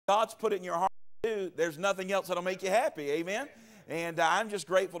God's put it in your heart to do, there's nothing else that'll make you happy. Amen? And I'm just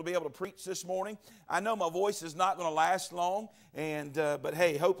grateful to be able to preach this morning. I know my voice is not going to last long, but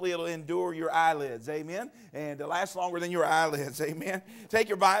hey, hopefully it'll endure your eyelids. Amen? And last longer than your eyelids. Amen? Take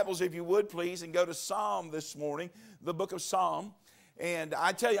your Bibles, if you would, please, and go to Psalm this morning, the book of Psalm. And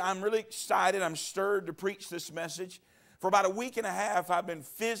I tell you, I'm really excited. I'm stirred to preach this message. For about a week and a half, I've been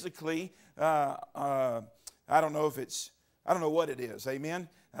physically, I don't know what it is. Amen?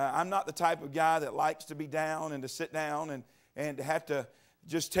 I'm not the type of guy that likes to be down and to sit down and to have to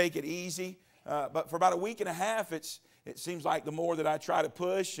just take it easy. But for about a week and a half, it seems like the more that I try to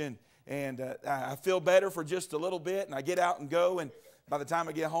push and I feel better for just a little bit, and I get out and go, and by the time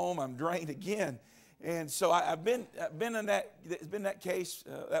I get home, I'm drained again. And so I've been in that. It's been that case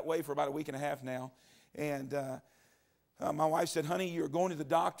that way for about a week and a half now. And my wife said, "Honey, you're going to the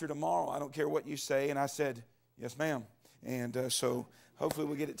doctor tomorrow. I don't care what you say." And I said, "Yes, ma'am." And so hopefully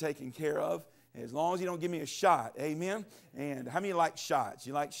we'll get it taken care of. As long as you don't give me a shot, amen? And how many like shots?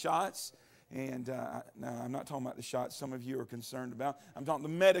 You like shots? And no, I'm not talking about the shots some of you are concerned about. I'm talking the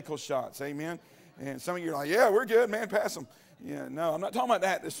medical shots, amen? And some of you are like, yeah, we're good, man, pass them. Yeah, no, I'm not talking about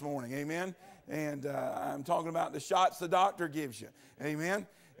that this morning, amen? And I'm talking about the shots the doctor gives you, amen?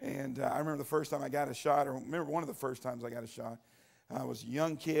 And I remember the first time I got a shot, or remember one of the first times I got a shot. I was a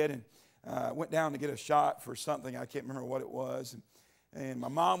young kid and went down to get a shot for something. I can't remember what it was. And my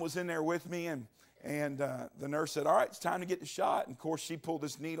mom was in there with me, and the nurse said, "All right, it's time to get the shot." And, of course, she pulled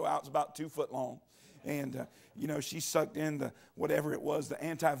this needle out. It's about 2 foot long. And, she sucked in the whatever it was, the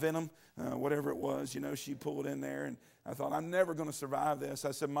anti-venom, whatever it was, she pulled in there. And I thought, I'm never going to survive this.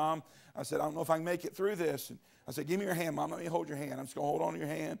 I said, "Mom," I said, "I don't know if I can make it through this." And I said, "Give me your hand, Mom. Let me hold your hand. I'm just going to hold on to your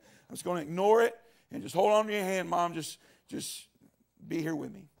hand. I'm just going to ignore it and just hold on to your hand, Mom. Just be here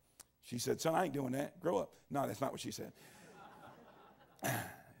with me." She said, "Son, I ain't doing that. Grow up." No, that's not what she said.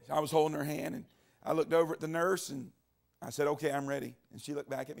 I was holding her hand, and I looked over at the nurse, and I said, "Okay, I'm ready." And she looked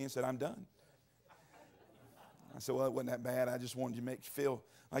back at me and said, "I'm done." I said, "Well, it wasn't that bad. I just wanted to make you feel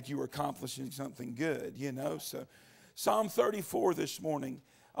like you were accomplishing something good, So Psalm 34 this morning,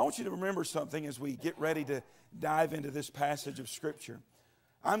 I want you to remember something as we get ready to dive into this passage of Scripture.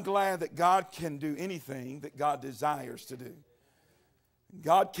 I'm glad that God can do anything that God desires to do.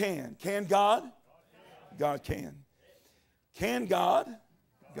 God can. Can God? God can. Can God?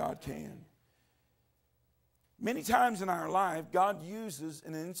 God can. Many times in our life, God uses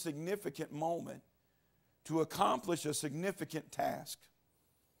an insignificant moment to accomplish a significant task.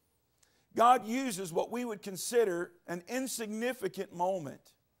 God uses what we would consider an insignificant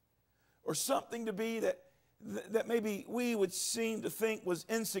moment, or something to be that maybe we would seem to think was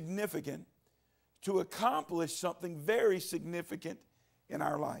insignificant, to accomplish something very significant in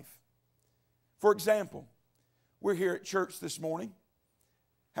our life. For example, we're here at church this morning.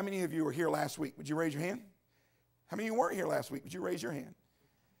 How many of you were here last week? Would you raise your hand? How many of you weren't here last week? Would you raise your hand?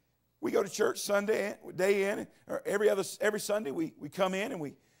 We go to church Sunday, day in, or every Sunday we come in and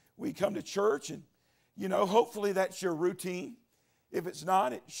we come to church, and hopefully that's your routine. If it's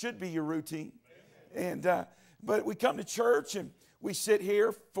not, it should be your routine. And but we come to church and we sit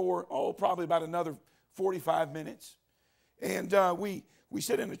here for probably about another 45 minutes, and we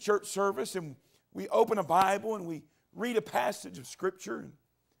sit in a church service and we open a Bible and we read a passage of Scripture, and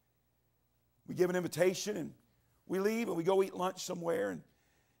we give an invitation, and we leave and we go eat lunch somewhere. And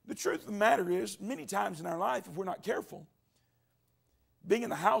the truth of the matter is, many times in our life, if we're not careful, being in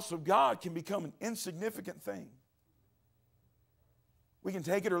the house of God can become an insignificant thing. We can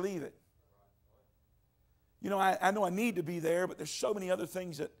take it or leave it. I know I need to be there, but there's so many other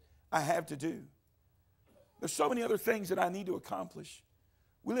things that I have to do. There's so many other things that I need to accomplish.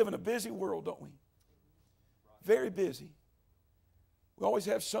 We live in a busy world, don't we? Very busy. We always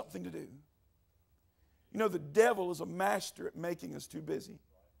have something to do. The devil is a master at making us too busy.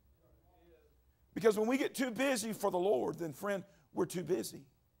 Because when we get too busy for the Lord, then, friend, we're too busy.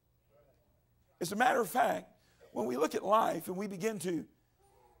 As a matter of fact, when we look at life and we begin to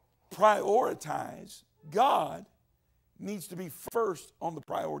prioritize, God needs to be first on the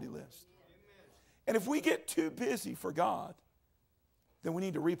priority list. And if we get too busy for God, then we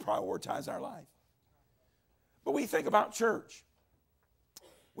need to reprioritize our life. But we think about church.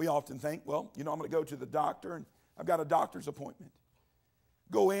 We often think, well, I'm going to go to the doctor and I've got a doctor's appointment.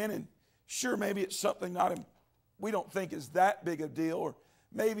 Go in, and sure, maybe it's something we don't think is that big a deal, or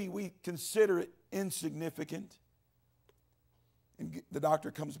maybe we consider it insignificant. And the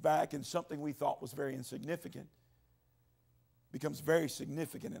doctor comes back, and something we thought was very insignificant becomes very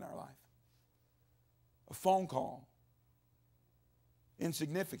significant in our life. A phone call,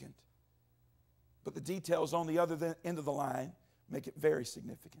 insignificant. But the details on the other end of the line make it very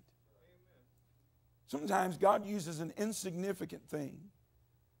significant. Sometimes God uses an insignificant thing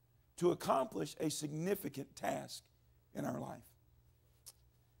to accomplish a significant task in our life.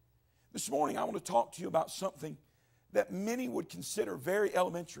 This morning I want to talk to you about something that many would consider very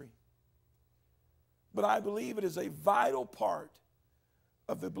elementary, but I believe it is a vital part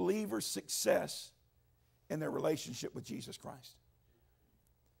of the believer's success in their relationship with Jesus Christ.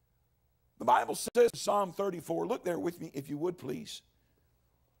 The Bible says in Psalm 34, look there with me if you would please.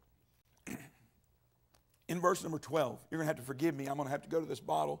 In verse number 12, you're going to have to forgive me. I'm going to have to go to this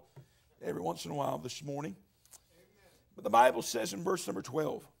bottle every once in a while this morning. But the Bible says in verse number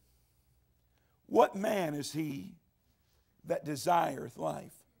 12, what man is he that desireth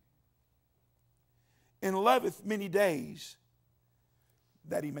life, and loveth many days,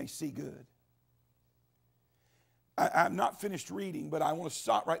 that he may see good? I'm not finished reading, but I want to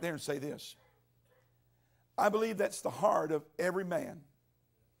stop right there and say this. I believe that's the heart of every man.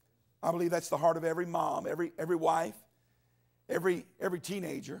 I believe that's the heart of every mom, every wife, every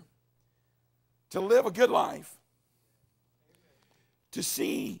teenager. To live a good life, to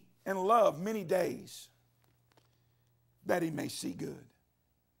see and love many days, that he may see good.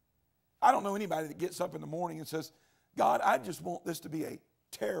 I don't know anybody that gets up in the morning and says, God, I just want this to be a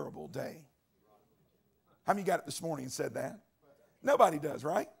terrible day. How many got it this morning and said that? Nobody does,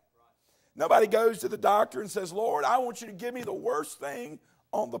 right? Nobody goes to the doctor and says, Lord, I want you to give me the worst thing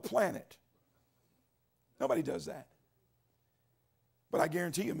on the planet. Nobody does that. But I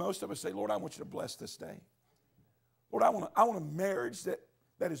guarantee you most of us say, Lord, I want you to bless this day. Lord, I want a marriage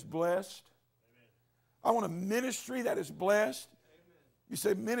that is blessed. I want a ministry that is blessed. You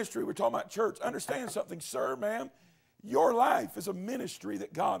say ministry, we're talking about church. Understand something, sir, ma'am. Your life is a ministry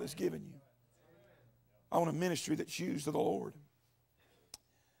that God has given you. I want a ministry that's used to the Lord.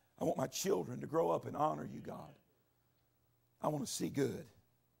 I want my children to grow up and honor you, God. I want to see good.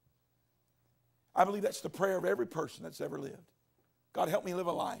 I believe that's the prayer of every person that's ever lived. God, help me live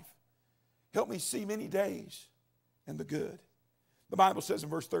a life. Help me see many days and the good. The Bible says in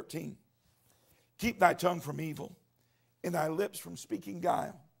verse 13, keep thy tongue from evil and thy lips from speaking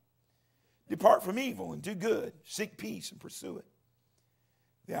guile. Depart from evil and do good. Seek peace and pursue it.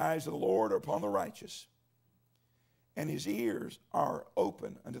 The eyes of the Lord are upon the righteous, and his ears are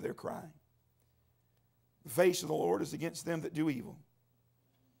open unto their cry. The face of the Lord is against them that do evil,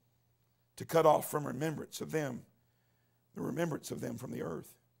 to cut off from remembrance of them, the remembrance of them from the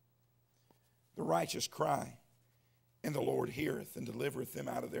earth. The righteous cry, and the Lord heareth and delivereth them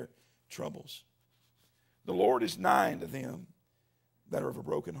out of their troubles. The Lord is nigh unto them that are of a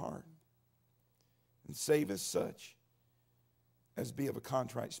broken heart, and saveth such as be of a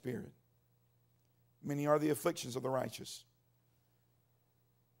contrite spirit. Many are the afflictions of the righteous,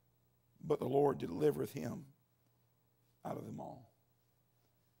 but the Lord delivereth him out of them all.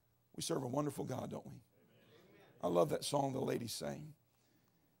 We serve a wonderful God, don't we? I love that song the ladies sang.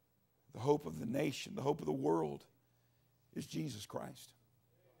 The hope of the nation, the hope of the world is Jesus Christ.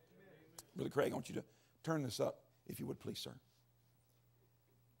 Brother Craig, I want you to turn this up, if you would please, sir.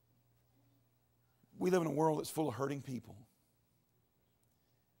 We live in a world that's full of hurting people.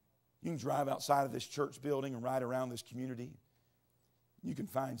 You can drive outside of this church building and ride around this community. You can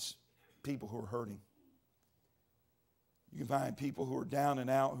find people who are hurting. You can find people who are down and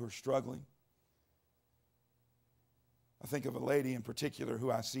out, who are struggling. I think of a lady in particular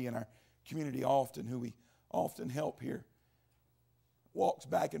who I see in our community often, who we often help here. Walks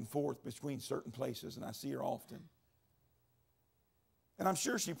back and forth between certain places, and I see her often. And I'm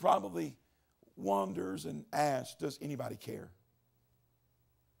sure she probably wonders and asks, does anybody care?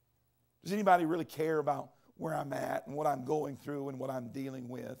 Does anybody really care about where I'm at and what I'm going through and what I'm dealing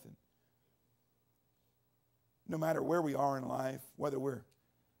with? And no matter where we are in life, whether we're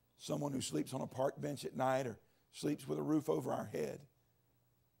someone who sleeps on a park bench at night or sleeps with a roof over our head,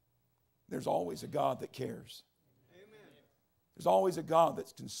 there's always a God that cares. Amen. There's always a God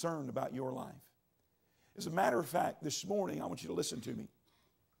that's concerned about your life. As a matter of fact, this morning, I want you to listen to me.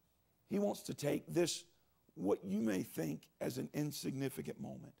 He wants to take this, what you may think as an insignificant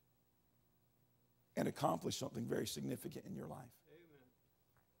moment, and accomplish something very significant in your life. Amen.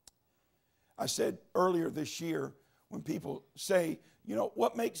 I said earlier this year, when people say, you know,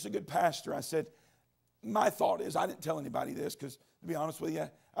 what makes a good pastor? I said, my thought is, I didn't tell anybody this because, to be honest with you,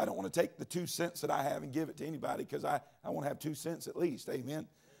 I don't want to take the 2 cents that I have and give it to anybody because I want to have 2 cents at least. Amen.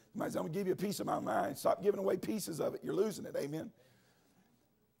 Somebody says, I'm going to give you a piece of my mind. Stop giving away pieces of it. You're losing it. Amen.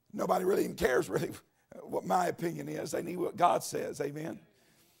 Nobody really even cares really what my opinion is. They need what God says. Amen.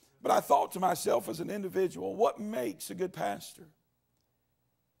 But I thought to myself as an individual, what makes a good pastor?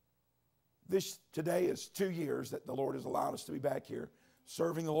 Today is 2 years that the Lord has allowed us to be back here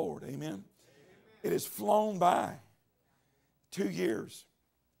serving the Lord. Amen. Amen. It has flown by. 2 years.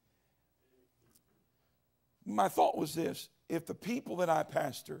 My thought was this: if the people that I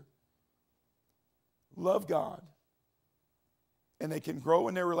pastor love God and they can grow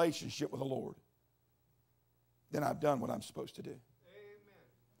in their relationship with the Lord, then I've done what I'm supposed to do. Amen.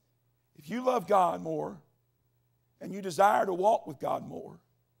 If you love God more and you desire to walk with God more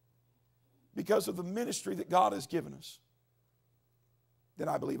because of the ministry that God has given us, then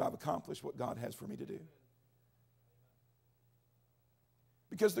I believe I've accomplished what God has for me to do.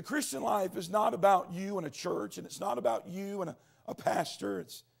 Because the Christian life is not about you and a church, and it's not about you and a pastor.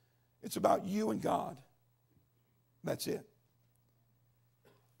 It's about you and God. That's it.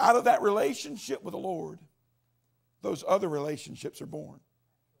 Out of that relationship with the Lord, those other relationships are born.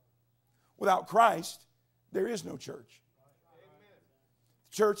 Without Christ, there is no church.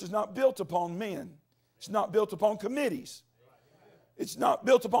 The church is not built upon men. It's not built upon committees. It's not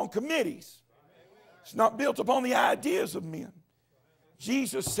built upon committees. It's not built upon the ideas of men.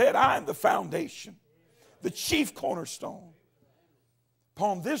 Jesus said, I am the foundation, the chief cornerstone.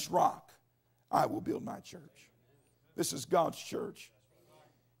 Upon this rock, I will build my church. This is God's church.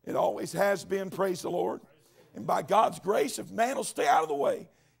 It always has been, praise the Lord. And by God's grace, if man will stay out of the way,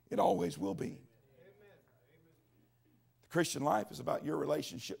 it always will be. The Christian life is about your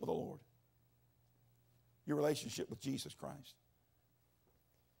relationship with the Lord. Your relationship with Jesus Christ.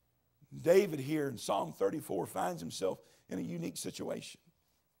 David here in Psalm 34 finds himself in a unique situation.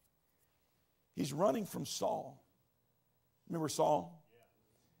 He's running from Saul. Remember Saul? Yeah.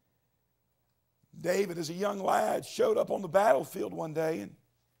 David, as a young lad, showed up on the battlefield one day and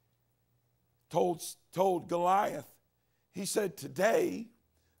told Goliath, he said, today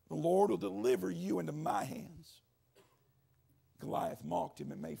the Lord will deliver you into my hands. Goliath mocked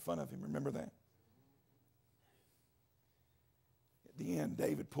him and made fun of him. Remember that? At the end,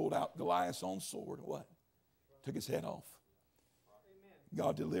 David pulled out Goliath's own sword. What? Took his head off.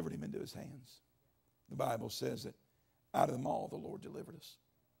 God delivered him into his hands. The Bible says that out of them all the Lord delivered us.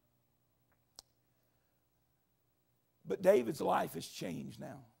 But David's life has changed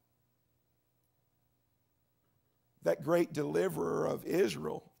now. That great deliverer of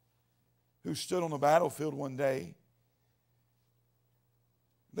Israel who stood on the battlefield one day,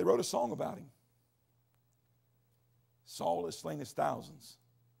 they wrote a song about him. Saul has slain his thousands,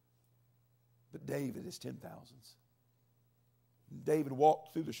 but David his 10,000s. David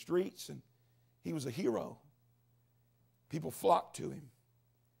walked through the streets and he was a hero. People flocked to him.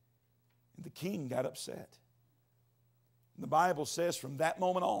 And the king got upset. And the Bible says from that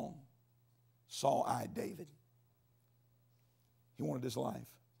moment on, Saul eyed David. He wanted his life.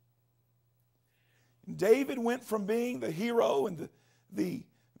 And David went from being the hero and the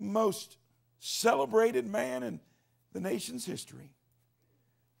most celebrated man in the nation's history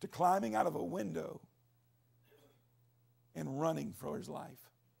to climbing out of a window and running for his life.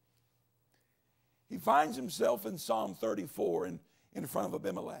 He finds himself in Psalm 34 in front of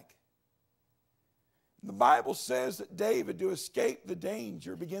Abimelech. And the Bible says that David, to escape the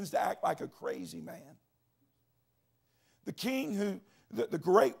danger, begins to act like a crazy man. The king the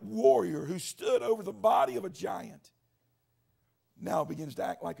great warrior who stood over the body of a giant, now begins to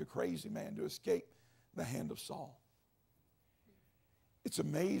act like a crazy man to escape the hand of Saul. It's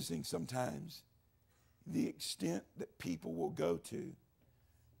amazing sometimes the extent that people will go to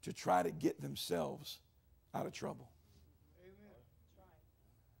try to get themselves out of trouble. Amen.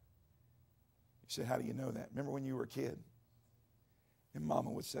 You say, how do you know that? Remember when you were a kid and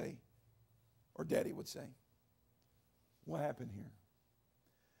mama would say, or daddy would say, what happened here?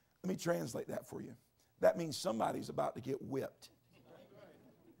 Let me translate that for you. That means somebody's about to get whipped.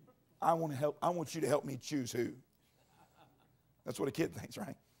 I want you to help me choose who. That's what a kid thinks,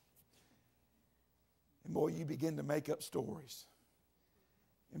 right? And boy, you begin to make up stories.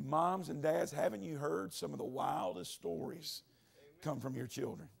 And moms and dads, haven't you heard some of the wildest stories come from your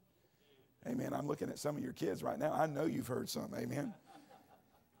children? Amen. I'm looking at some of your kids right now. I know you've heard some. Amen.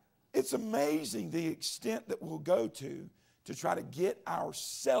 It's amazing the extent that we'll go to try to get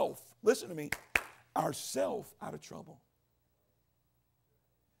ourself, listen to me, ourself out of trouble.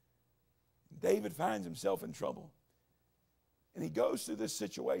 David finds himself in trouble. And he goes through this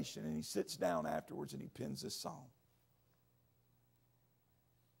situation and he sits down afterwards and he pens this psalm.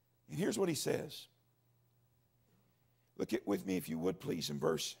 And here's what he says. Look at with me, if you would, please, in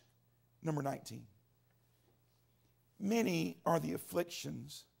verse number 19. Many are the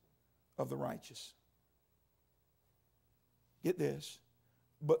afflictions of the righteous. Get this.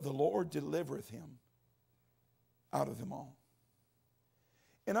 But the Lord delivereth him out of them all.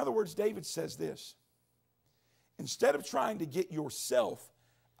 In other words, David says this: instead of trying to get yourself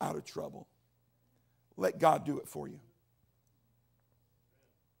out of trouble, let God do it for you.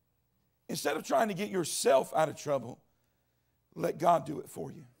 Instead of trying to get yourself out of trouble, let God do it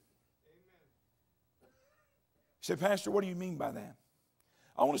for you. You say, Pastor, what do you mean by that?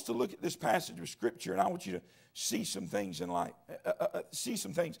 I want us to look at this passage of Scripture, and I want you to see some things in light, see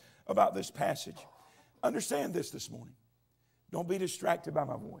some things about this passage. Understand this morning. Don't be distracted by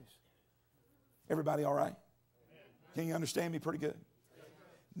my voice. Everybody all right? Can you understand me pretty good?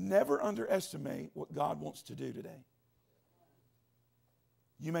 Never underestimate what God wants to do today.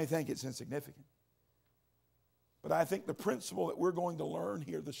 You may think it's insignificant, but I think the principle that we're going to learn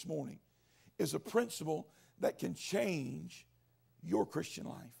here this morning is a principle that can change your Christian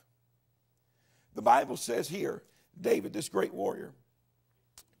life. The Bible says here, David, this great warrior,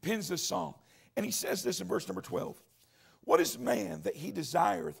 pens this song, and he says this in verse number 12. What is man that he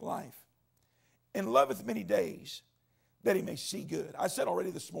desireth life, and loveth many days, that he may see good? I said already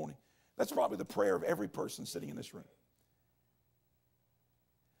this morning, that's probably the prayer of every person sitting in this room.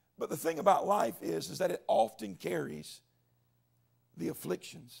 But the thing about life is that it often carries the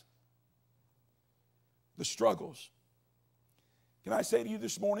afflictions, the struggles. Can I say to you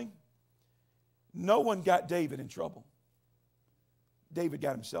this morning, no one got David in trouble. David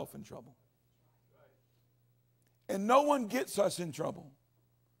got himself in trouble. And no one gets us in trouble.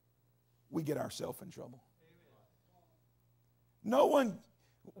 We get ourselves in trouble. No one,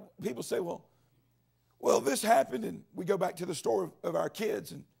 people say, well, this happened, and we go back to the story of our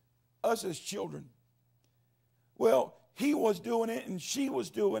kids and us as children. Well, he was doing it and she was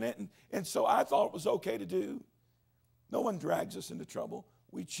doing it, and so I thought it was okay to do. No one drags us into trouble.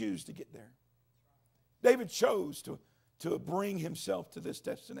 We choose to get there. David chose to bring himself to this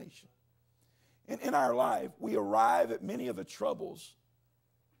destination. In our life, we arrive at many of the troubles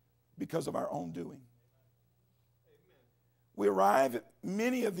because of our own doing. We arrive at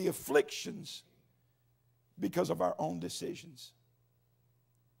many of the afflictions because of our own decisions.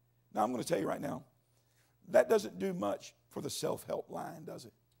 Now, I'm going to tell you right now, that doesn't do much for the self-help line, does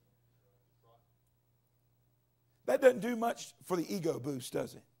it? That doesn't do much for the ego boost,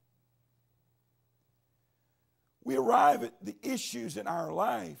 does it? We arrive at the issues in our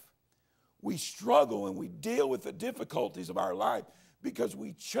life. We struggle and we deal with the difficulties of our life because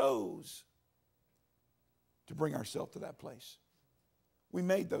we chose to bring ourselves to that place. We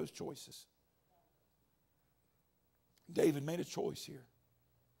made those choices. David made a choice here.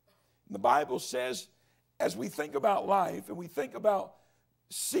 And the Bible says, as we think about life and we think about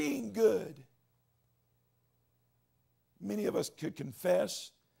seeing good, many of us could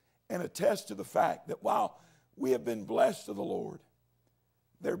confess and attest to the fact that while we have been blessed of the Lord,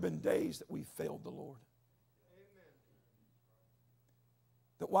 there have been days that we've failed the Lord. Amen.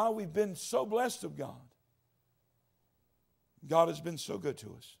 That while we've been so blessed of God, God has been so good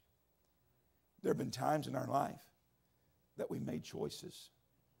to us. There have been times in our life that we made choices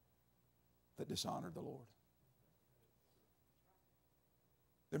that dishonored the Lord.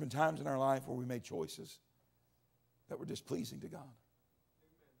 There have been times in our life where we made choices that were displeasing to God.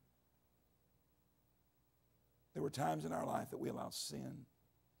 There were times in our life that we allowed sin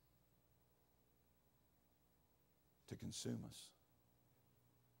to consume us.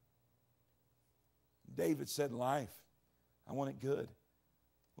 David said, life, I want it good,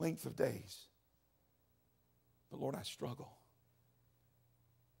 length of days. But Lord, I struggle.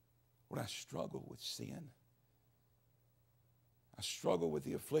 Lord, I struggle with sin. I struggle with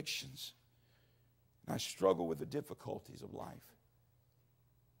the afflictions. And I struggle with the difficulties of life.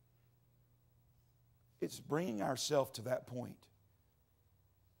 It's bringing ourselves to that point.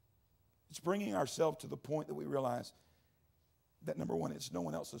 It's bringing ourselves to the point that we realize that, number one, it's no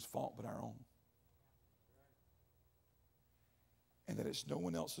one else's fault but our own. And that it's no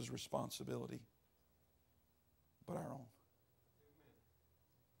one else's responsibility but our own.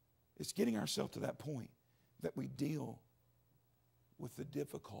 It's getting ourselves to that point that we deal with the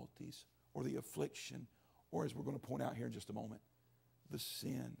difficulties or the affliction, or as we're going to point out here in just a moment, the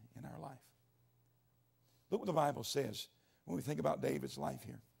sin in our life. Look what the Bible says when we think about David's life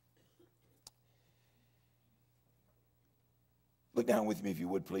here. Look down with me, if you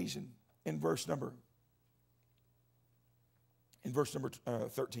would, please, in verse number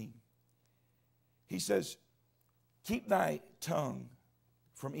 13. He says, keep thy tongue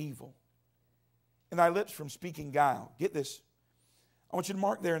from evil and thy lips from speaking guile. Get this. I want you to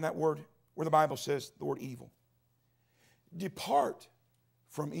mark there in that word where the Bible says the word evil. Depart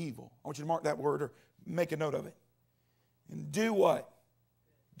from evil. I want you to mark that word or make a note of it. And do what?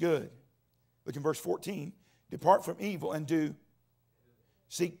 Good. Look in verse 14. Depart from evil and do.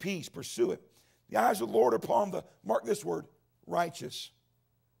 Seek peace, pursue it. The eyes of the Lord are upon the, mark this word, righteous.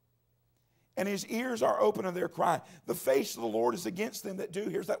 And his ears are open to their cry. The face of the Lord is against them that do,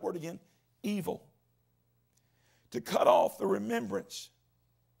 here's that word again, evil. To cut off the remembrance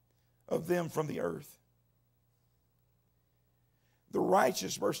of them from the earth. The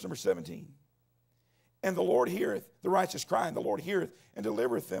righteous, verse number 17. And the Lord heareth, the righteous cry, and the Lord heareth and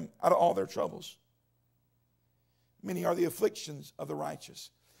delivereth them out of all their troubles. Many are the afflictions of the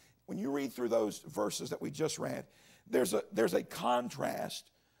righteous. When you read through those verses that we just read, there's a contrast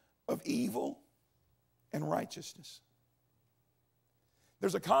of evil and righteousness.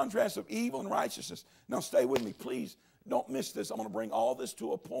 There's a contrast of evil and righteousness. Now stay with me, please. Don't miss this. I'm going to bring all this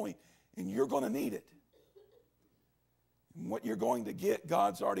to a point, and you're going to need it. And what you're going to get,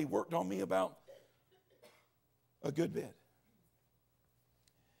 God's already worked on me about a good bit.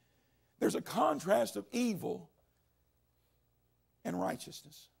 There's a contrast of evil and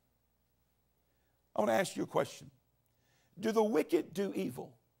righteousness. I want to ask you a question. Do the wicked do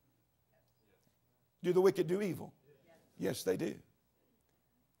evil? Do the wicked do evil? Yes, they do.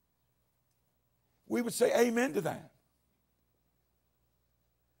 We would say amen to that.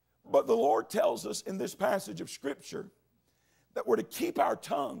 But the Lord tells us in this passage of Scripture that we're to keep our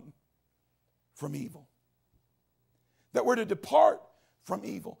tongue from evil. That we're to depart from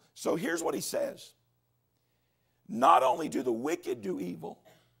evil. So here's what he says. Not only do the wicked do evil,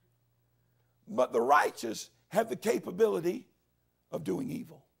 but the righteous have the capability of doing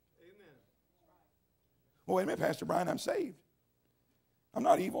evil. Amen. Well, wait a minute, Pastor Brian, I'm saved. I'm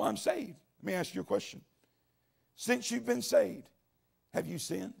not evil, I'm saved. Let me ask you a question. Since you've been saved, have you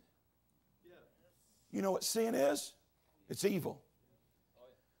sinned? Yeah. You know what sin is? It's evil.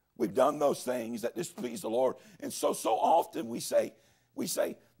 We've done those things that displease the Lord. And so often we say,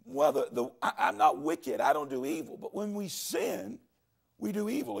 well, I'm not wicked, I don't do evil. But when we sin, we do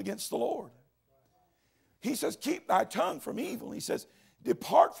evil against the Lord. He says, keep thy tongue from evil. He says,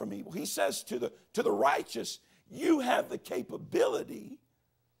 depart from evil. He says to the righteous, you have the capability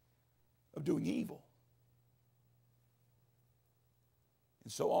of doing evil.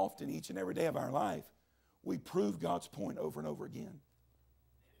 And so often, each and every day of our life, we prove God's point over and over again.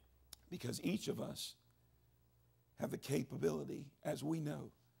 Because each of us have the capability, as we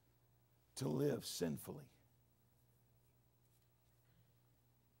know, to live sinfully.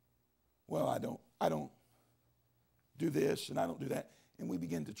 Well, I don't do this and I don't do that. And we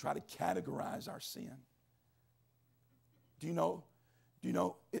begin to try to categorize our sin. Do you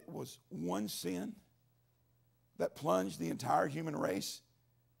know it was one sin that plunged the entire human race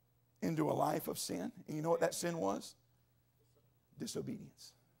into a life of sin? And you know what that sin was?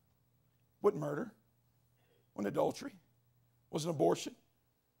 Disobedience. Wasn't murder. Wasn't adultery. Wasn't abortion.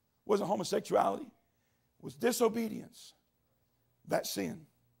 Wasn't homosexuality. It was disobedience. That sin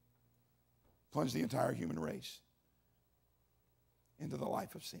plunged the entire human race into the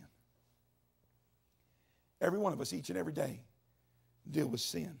life of sin. Every one of us, each and every day, deal with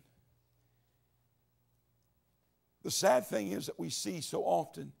sin. The sad thing is that we see so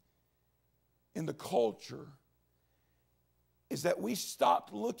often in the culture is that we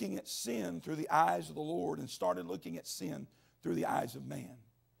stopped looking at sin through the eyes of the Lord and started looking at sin through the eyes of man.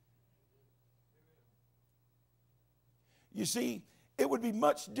 You see, it would be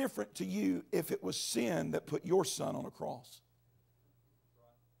much different to you if it was sin that put your son on a cross.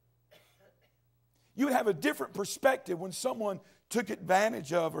 You would have a different perspective when someone took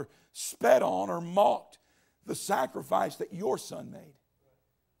advantage of or spat on or mocked the sacrifice that your son made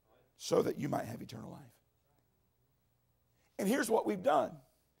so that you might have eternal life. And here's what we've done.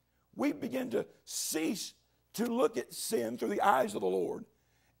 We begin to cease to look at sin through the eyes of the Lord,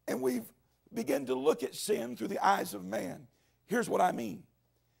 and we've begun to look at sin through the eyes of man. Here's what I mean.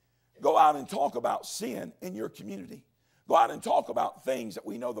 Go out and talk about sin in your community. Go out and talk about things that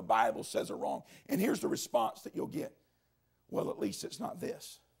we know the Bible says are wrong. And here's the response that you'll get. Well, at least it's not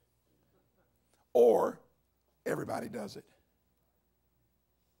this. Or, everybody does it.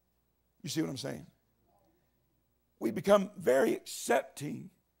 You see what I'm saying? We become very accepting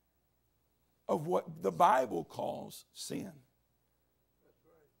of what the Bible calls sin.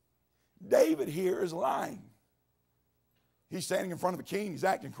 David here is lying. He's standing in front of the king. He's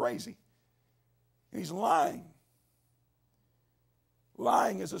acting crazy. And he's lying.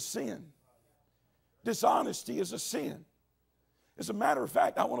 Lying is a sin. Dishonesty is a sin. As a matter of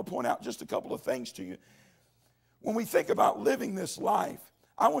fact, I want to point out just a couple of things to you. When we think about living this life,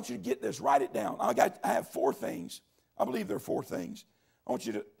 I want you to get this, write it down. I have 4 things. I believe there are 4 things. I want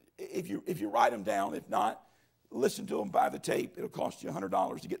you to, if you write them down, if not, listen to them by the tape. It'll cost you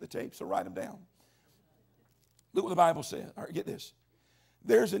 $100 to get the tape, so write them down. Look what the Bible says. All right, get this.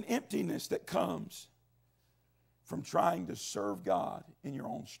 There's an emptiness that comes from trying to serve God in your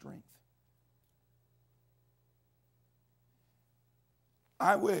own strength.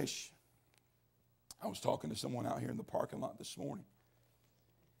 I wish, I was talking to someone out here in the parking lot this morning,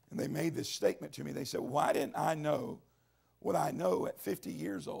 and they made this statement to me. They said, why didn't I know what I know at 50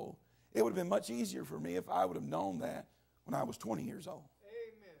 years old? It would have been much easier for me if I would have known that when I was 20 years old.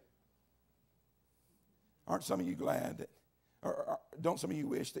 Amen. Aren't some of you glad that, or don't some of you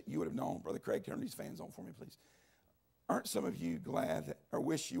wish that you would have known? Brother Craig, turn these fans on for me, please. Aren't some of you glad that, or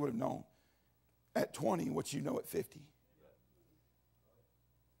wish you would have known at 20 what you know at 50?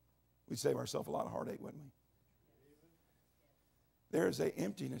 We'd save ourselves a lot of heartache, wouldn't we? There is an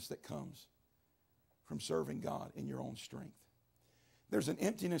emptiness that comes from serving God in your own strength. There's an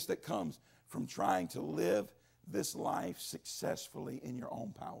emptiness that comes from trying to live this life successfully in your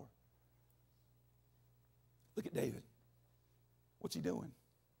own power. Look at David. What's he doing?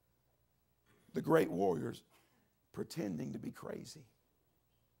 The great warrior's pretending to be crazy.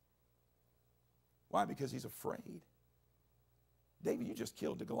 Why? Because he's afraid. David, you just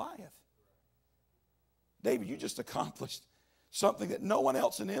killed the Goliath. David, you just accomplished something that no one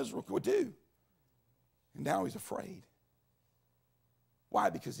else in Israel would do. And now he's afraid. Why?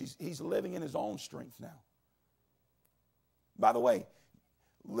 Because he's living in his own strength now. By the way,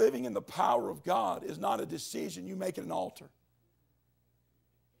 living in the power of God is not a decision you make at an altar.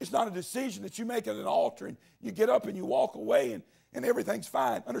 It's not a decision that you make at an altar and you get up and you walk away and everything's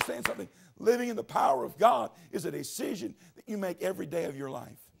fine. Understand something. Living in the power of God is a decision that you make every day of your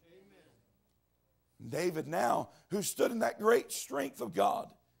life. Amen. David now, who stood in that great strength of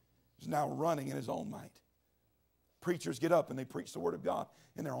God, is now running in his own might. Preachers get up and they preach the word of God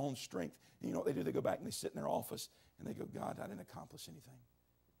in their own strength. And you know what they do? They go back and they sit in their office and they go, God, I didn't accomplish anything.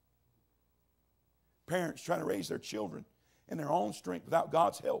 Parents trying to raise their children in their own strength without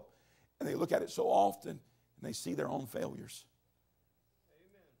God's help. And they look at it so often and they see their own failures.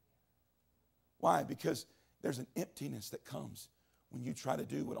 Amen. Why? Because there's an emptiness that comes when you try to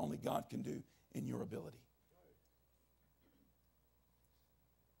do what only God can do in your ability.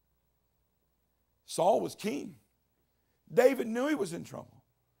 Saul was king. David knew he was in trouble.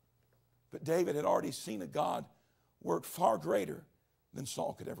 But David had already seen a God work far greater than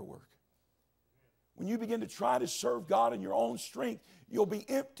Saul could ever work. When you begin to try to serve God in your own strength, you'll be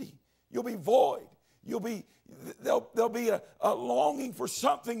empty. You'll be void. There'll be a longing for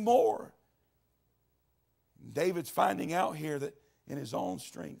something more. David's finding out here that in his own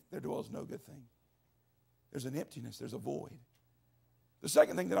strength there dwells no good thing. There's an emptiness. There's a void. The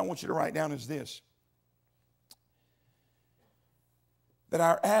second thing that I want you to write down is this. That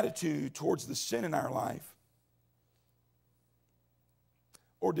our attitude towards the sin in our life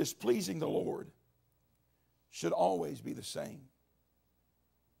or displeasing the Lord should always be the same.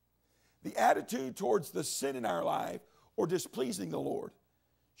 The attitude towards the sin in our life or displeasing the Lord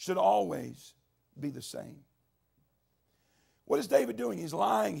should always be the same. What is David doing? He's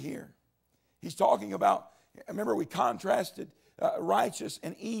lying here. He's talking about, remember we contrasted righteous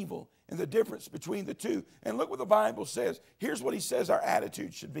and evil and the difference between the two. And look what the Bible says. Here's what he says our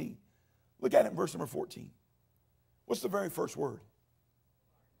attitude should be. Look at it in verse number 14. What's the very first word?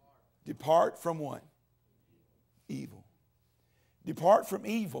 Depart from what? Evil. Depart from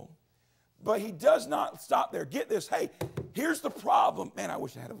evil. But he does not stop there. Get this. Hey, here's the problem. Man, I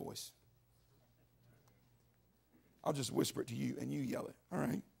wish I had a voice. I'll just whisper it to you and you yell it. All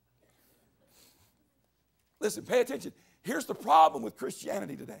right? Listen, pay attention. Here's the problem with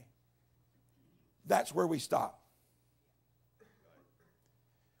Christianity today. That's where we stop.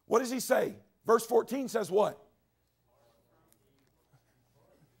 What does he say? Verse 14 says what?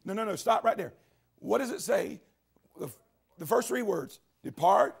 No, stop right there. What does it say? The first three words,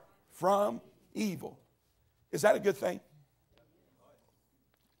 depart from evil. Is that a good thing?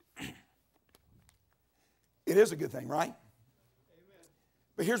 It is a good thing, right?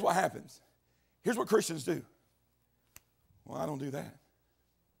 But here's what happens. Here's what Christians do. Well, I don't do that.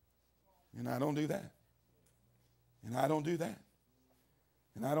 And I don't do that. And I don't do that.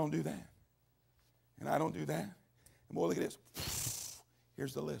 And I don't do that. And I don't do that. And boy, look at this.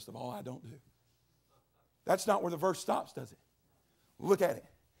 Here's the list of all I don't do. That's not where the verse stops, does it? Look at it.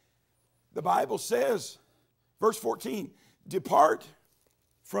 The Bible says, verse 14, depart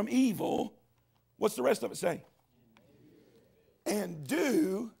from evil. What's the rest of it say? And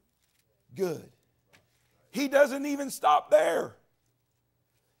do good. He doesn't even stop there.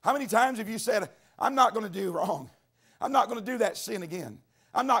 How many times have you said, I'm not going to do wrong. I'm not going to do that sin again.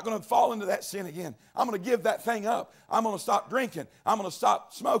 I'm not going to fall into that sin again. I'm going to give that thing up. I'm going to stop drinking. I'm going to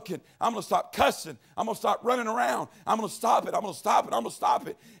stop smoking. I'm going to stop cussing. I'm going to stop running around. I'm going to stop it. I'm going to stop it. I'm going to stop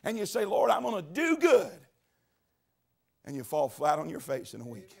it. And you say, Lord, I'm going to do good. And you fall flat on your face in a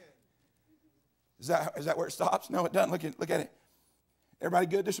week. Is that where it stops? No, it doesn't. Look at it. Everybody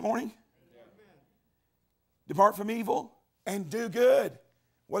good this morning? Depart from evil and do good.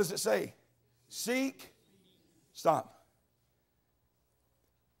 What does it say? Seek. Stop.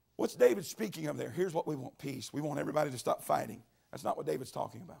 What's David speaking of there? Here's what we want: peace. We want everybody to stop fighting. That's not what David's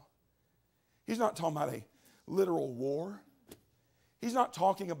talking about. He's not talking about a literal war. He's not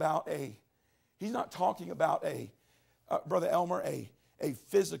talking about Brother Elmer, a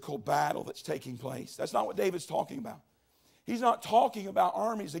physical battle that's taking place. That's not what David's talking about. He's not talking about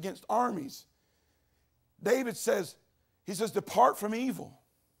armies against armies. David says, he says, depart from evil.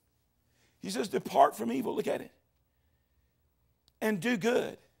 He says, depart from evil. Look at it. And do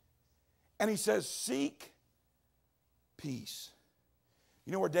good. And he says, seek peace.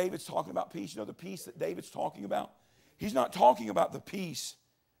 You know where David's talking about peace? You know the peace that David's talking about? He's not talking about the peace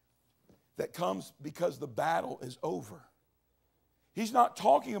that comes because the battle is over. He's not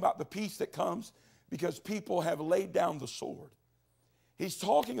talking about the peace that comes because people have laid down the sword. He's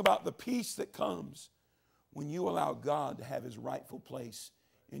talking about the peace that comes when you allow God to have his rightful place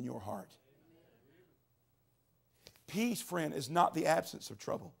in your heart. Peace, friend, is not the absence of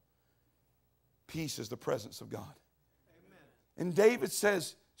trouble. Peace is the presence of God. Amen. And David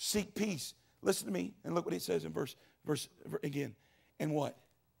says, seek peace. Listen to me and look what he says in verse again. And what?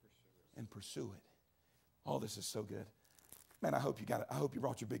 And pursue it. Oh, this is so good. Man, I hope you got it. I hope you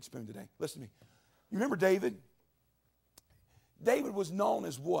brought your big spoon today. Listen to me. You remember David? David was known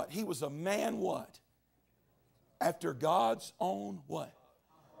as what? He was a man what? After God's own what?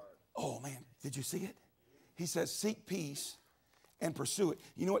 Oh, man, did you see it? He says, seek peace and pursue it.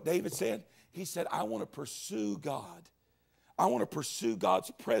 You know what David said? He said, I want to pursue God. I want to pursue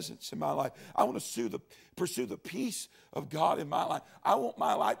God's presence in my life. I want to pursue the peace of God in my life. I want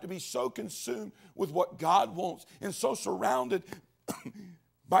my life to be so consumed with what God wants and so surrounded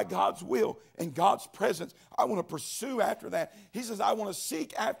by God's will and God's presence. I want to pursue after that. He says, I want to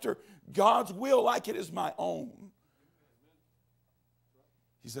seek after God's will like it is my own.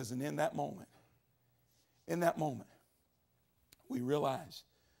 He says, and in that moment, we realize,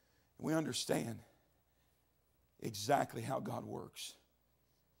 we understand exactly how God works.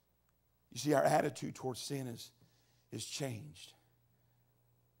 You see, our attitude towards sin is changed.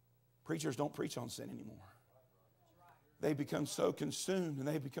 Preachers don't preach on sin anymore. They become so consumed and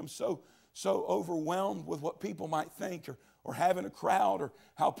they become so overwhelmed with what people might think or having a crowd or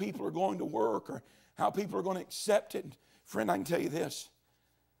how people are going to work or how people are going to accept it. And friend, I can tell you this.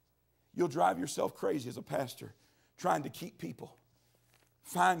 You'll drive yourself crazy as a pastor trying to keep people,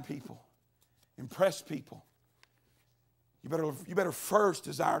 find people, impress people. You better first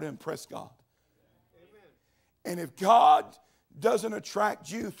desire to impress God. Amen. And if God doesn't attract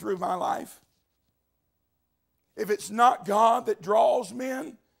you through my life, if it's not God that draws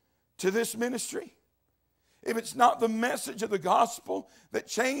men to this ministry, if it's not the message of the gospel that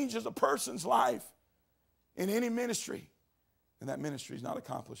changes a person's life in any ministry, then that ministry is not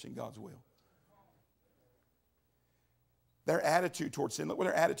accomplishing God's will. Their attitude towards sin, look what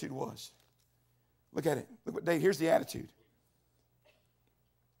their attitude was. Look at it. Look what here's the attitude.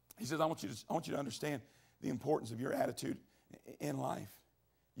 He says, I want you to understand the importance of your attitude in life.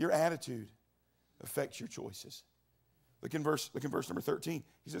 Your attitude affects your choices. Look in verse number 13.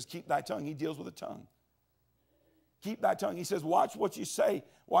 He says, keep thy tongue. He deals with the tongue. Keep thy tongue. He says, watch what you say.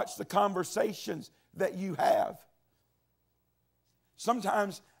 Watch the conversations that you have.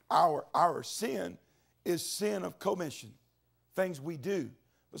 Sometimes our sin is sin of commission, things we do.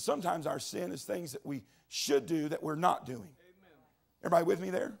 But sometimes our sin is things that we should do that we're not doing. Amen. Everybody with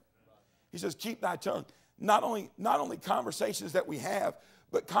me there? He says, keep thy tongue. Not only conversations that we have,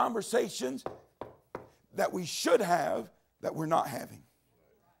 but conversations that we should have that we're not having.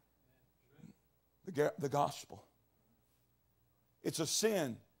 The gospel. It's a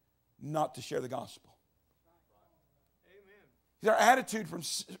sin not to share the gospel. Amen. Our attitude from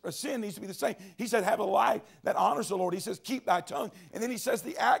sin needs to be the same. He said, have a life that honors the Lord. He says, keep thy tongue. And then he says,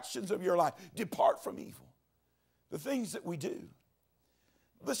 the actions of your life. Depart from evil. The things that we do.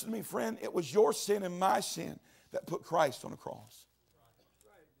 Listen to me, friend. It was your sin and my sin that put Christ on the cross.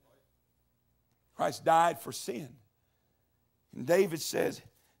 Christ died for sin. And David says,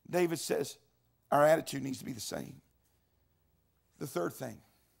 our attitude needs to be the same. The third thing.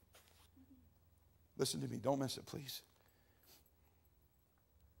 Listen to me. Don't miss it, please.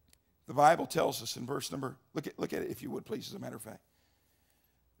 The Bible tells us in verse number, look at it if you would, please, as a matter of fact.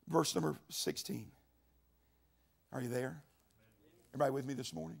 verse number 16. Are you there? Everybody with me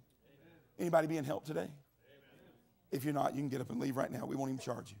this morning? Anybody being helped today? If you're not, you can get up and leave right now. We won't even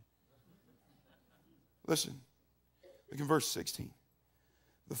charge you. Listen. Look in verse 16.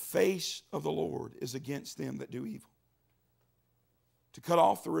 The face of the Lord is against them that do evil, to cut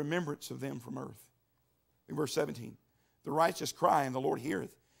off the remembrance of them from earth. In verse 17. The righteous cry, and the Lord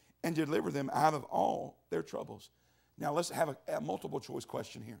heareth, and deliver them out of all their troubles. Now let's have a multiple choice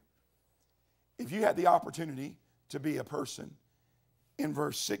question here. If you had the opportunity to be a person in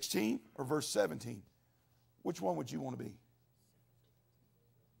verse 16 or verse 17, which one would you want to be?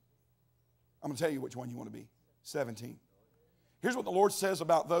 I'm going to tell you which one you want to be. 17. Here's what the Lord says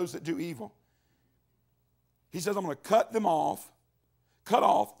about those that do evil. He says, I'm going to cut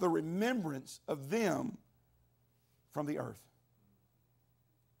off the remembrance of them from the earth.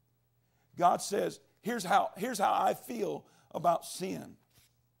 God says, here's how I feel about sin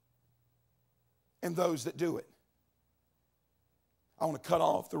and those that do it. I want to cut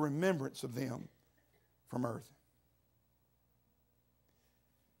off the remembrance of them from earth.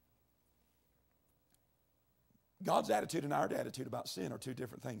 God's attitude and our attitude about sin are two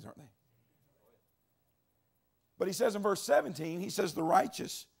different things, aren't they? But he says in verse 17, he says, the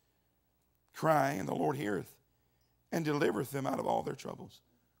righteous cry, and the Lord heareth, and delivereth them out of all their troubles.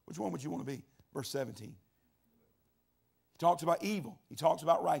 Which one would you want to be? Verse 17. He talks about evil. He talks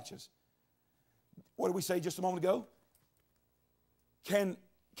about righteous. What did we say just a moment ago? Can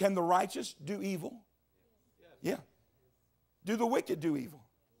the righteous do evil? Yeah. Do the wicked do evil?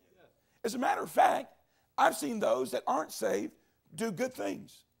 As a matter of fact, I've seen those that aren't saved do good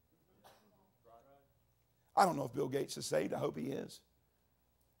things. I don't know if Bill Gates is saved. I hope he is.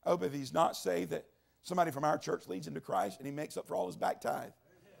 I hope if he's not saved that somebody from our church leads him to Christ and he makes up for all his back tithe.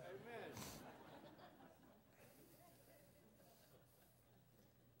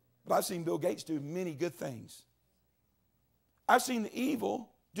 But I've seen Bill Gates do many good things. I've seen the evil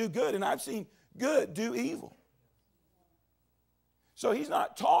do good, and I've seen good do evil. So he's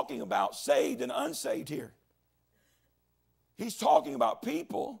not talking about saved and unsaved here. He's talking about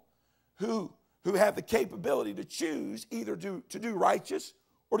people who have the capability to choose either to do righteous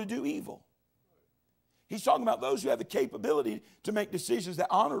or to do evil. He's talking about those who have the capability to make decisions that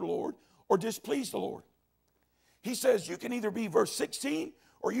honor the Lord or displease the Lord. He says you can either be verse 16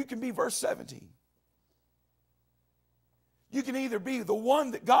 or you can be verse 17. You can either be the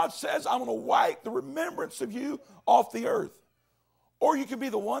one that God says, I'm going to wipe the remembrance of you off the earth. Or you can be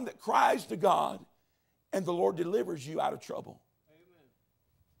the one that cries to God and the Lord delivers you out of trouble. Amen.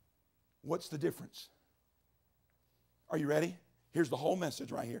 What's the difference? Are you ready? Here's the whole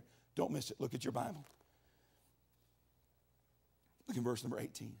message right here. Don't miss it. Look at your Bible. Look in verse number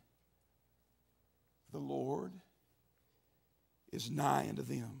 18. The Lord is nigh unto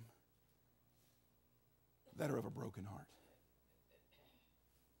them that are of a broken heart,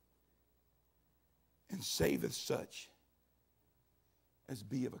 and saveth such as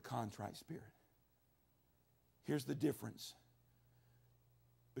be of a contrite spirit. Here's the difference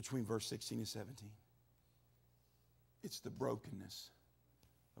between verse 16 and 17. It's the brokenness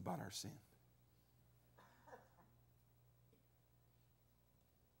about our sin.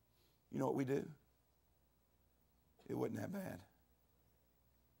 You know what we do? It wasn't that bad.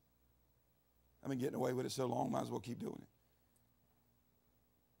 I've been getting away with it so long, might as well keep doing it.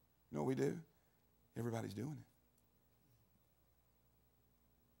 You know what we do? Everybody's doing it.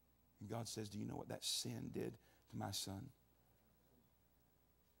 And God says, do you know what that sin did to my son?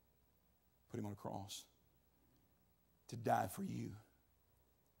 Put him on a cross to die for you.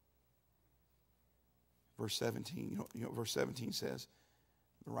 Verse 17, you know what verse 17 says?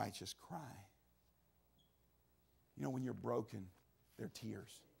 The righteous cry. You know, when you're broken, there are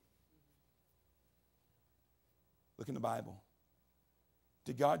tears. Look in the Bible.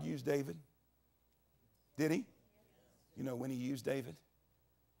 Did God use David? Did he? You know when he used David?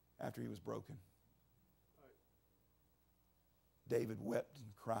 After he was broken. David wept and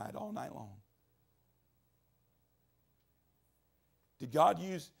cried all night long. Did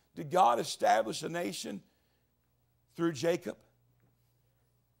God establish a nation through Jacob?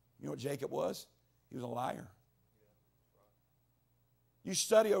 You know what Jacob was? He was a liar. You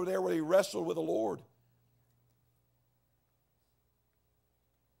study over there where he wrestled with the Lord.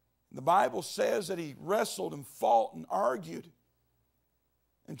 The Bible says that he wrestled and fought and argued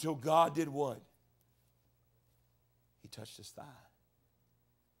until God did what? He touched his thigh.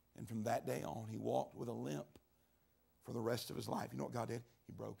 And from that day on, he walked with a limp for the rest of his life. You know what God did?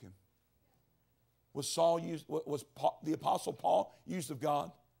 He broke him. Was the Apostle Paul used of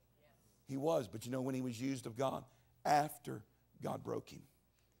God? He was, but you know when he was used of God? After God broke him.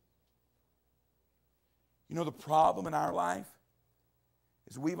 You know, the problem in our life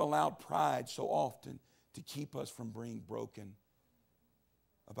is we've allowed pride so often to keep us from being broken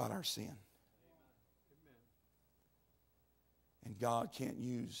about our sin. And God can't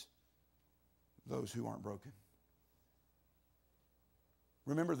use those who aren't broken.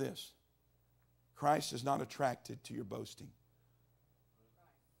 Remember this. Christ is not attracted to your boasting.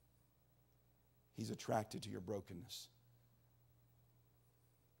 He's attracted to your brokenness.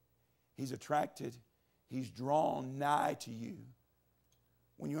 He's attracted, he's drawn nigh to you.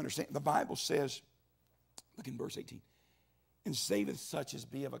 When you understand, the Bible says, look in verse 18, and saveth such as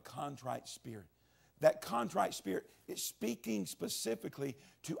be of a contrite spirit. That contrite spirit is speaking specifically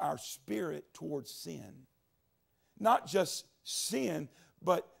to our spirit towards sin. Not just sin,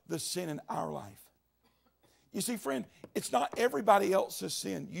 but the sin in our life. You see, friend, it's not everybody else's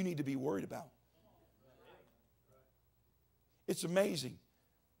sin you need to be worried about. It's amazing.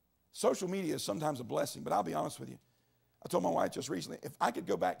 Social media is sometimes a blessing, but I'll be honest with you. I told my wife just recently, if I could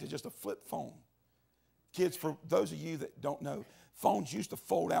go back to just a flip phone. Kids, for those of you that don't know, phones used to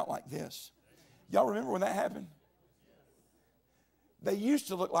fold out like this. Y'all remember when that happened? They used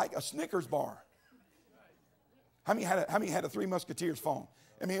to look like a Snickers bar. How many had a Three Musketeers phone?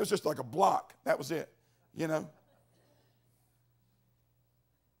 I mean, it was just like a block. That was it, you know.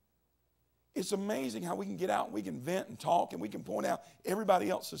 It's amazing how we can get out and we can vent and talk and we can point out everybody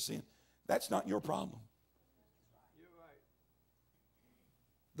else's sin. That's not your problem.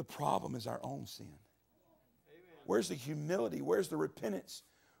 The problem is our own sin. Where's the humility? Where's the repentance?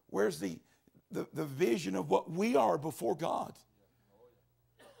 Where's the vision of what we are before God?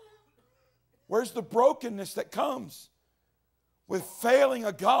 Where's the brokenness that comes with failing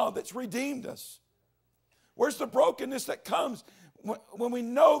a God that's redeemed us? Where's the brokenness that comes when we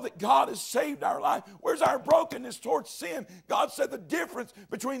know that God has saved our life? Where's our brokenness towards sin? God said the difference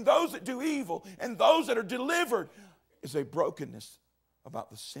between those that do evil and those that are delivered is a brokenness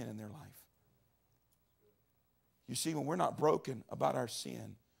about the sin in their life. You see, when we're not broken about our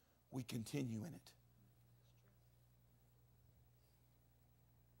sin, we continue in it.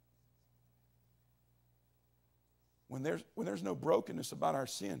 When there's no brokenness about our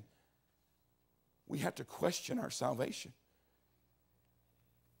sin, we have to question our salvation.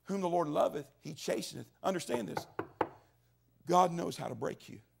 Whom the Lord loveth, he chasteneth. Understand this. God knows how to break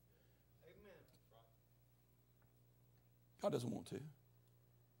you. God doesn't want to.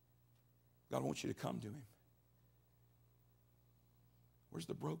 God wants you to come to him. Where's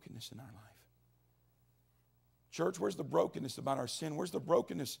the brokenness in our life? Church, where's the brokenness about our sin? Where's the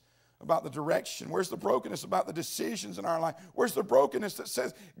brokenness about the direction? Where's the brokenness about the decisions in our life? Where's the brokenness that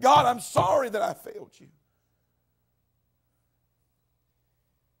says, God, I'm sorry that I failed you?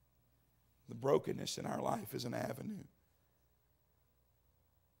 The brokenness in our life is an avenue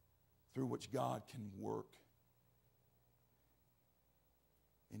through which God can work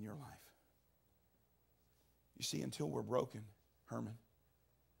in your life. You see, until we're broken, Herman,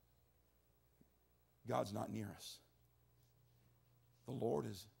 God's not near us. The Lord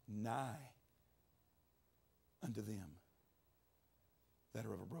is nigh unto them that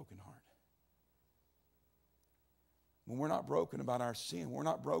are of a broken heart. When we're not broken about our sin, we're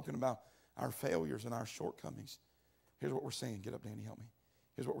not broken about our failures and our shortcomings. Here's what we're saying. Get up, Danny, help me.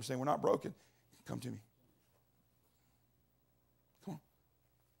 Here's what we're saying. We're not broken. Come to me. Come on.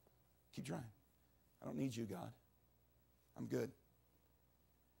 Keep trying. I don't need you, God. I'm good.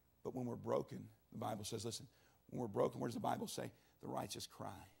 But when we're broken, the Bible says, listen, when we're broken, what does the Bible say? The righteous cry.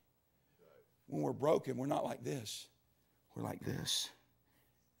 When we're broken, we're not like this. We're like this.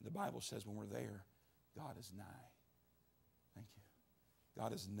 The Bible says when we're there, God is nigh. Thank you.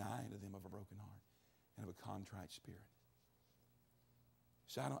 God is nigh to them of a broken heart and of a contrite spirit.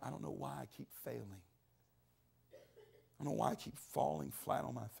 So I don't know why I keep failing. I don't know why I keep falling flat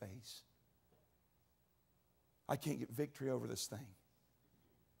on my face. I can't get victory over this thing.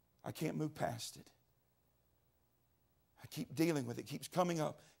 I can't move past it. I keep dealing with it. It keeps coming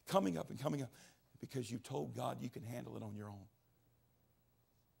up, and coming up. Because you told God you can handle it on your own.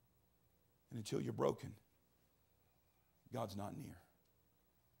 And until you're broken, God's not near.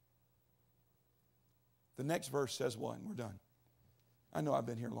 The next verse says what? And we're done. I know I've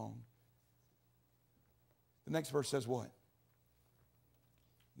been here long. The next verse says what?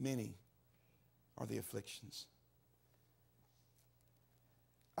 Many are the afflictions.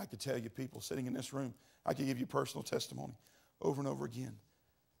 I could tell you people sitting in this room, I could give you personal testimony over and over again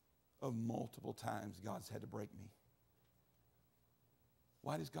of multiple times God's had to break me.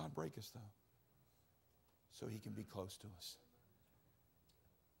 Why does God break us though? So he can be close to us.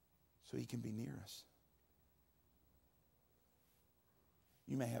 So he can be near us.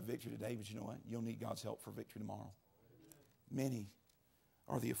 You may have victory today, but you know what? You'll need God's help for victory tomorrow. Many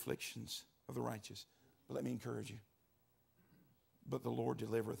are the afflictions of the righteous. But let me encourage you. But the Lord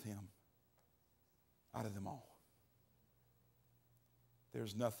delivereth him out of them all.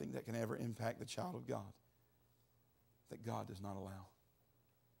 There's nothing that can ever impact the child of God that God does not allow.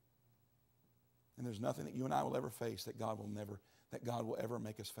 And there's nothing that you and I will ever face that God will ever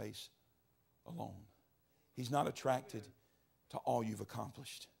make us face alone. He's not attracted to all you've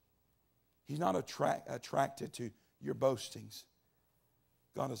accomplished. He's not attracted to your boastings.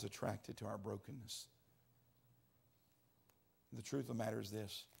 God is attracted to our brokenness. The truth of the matter is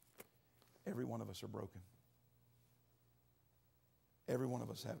this. Every one of us are broken. Every one of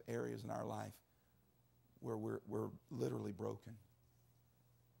us have areas in our life where we're literally broken.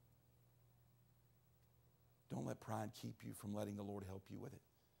 Don't let pride keep you from letting the Lord help you with it.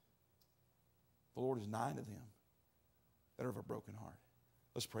 The Lord is nigh to them that are of a broken heart.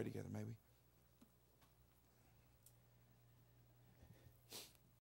 Let's pray together, may we?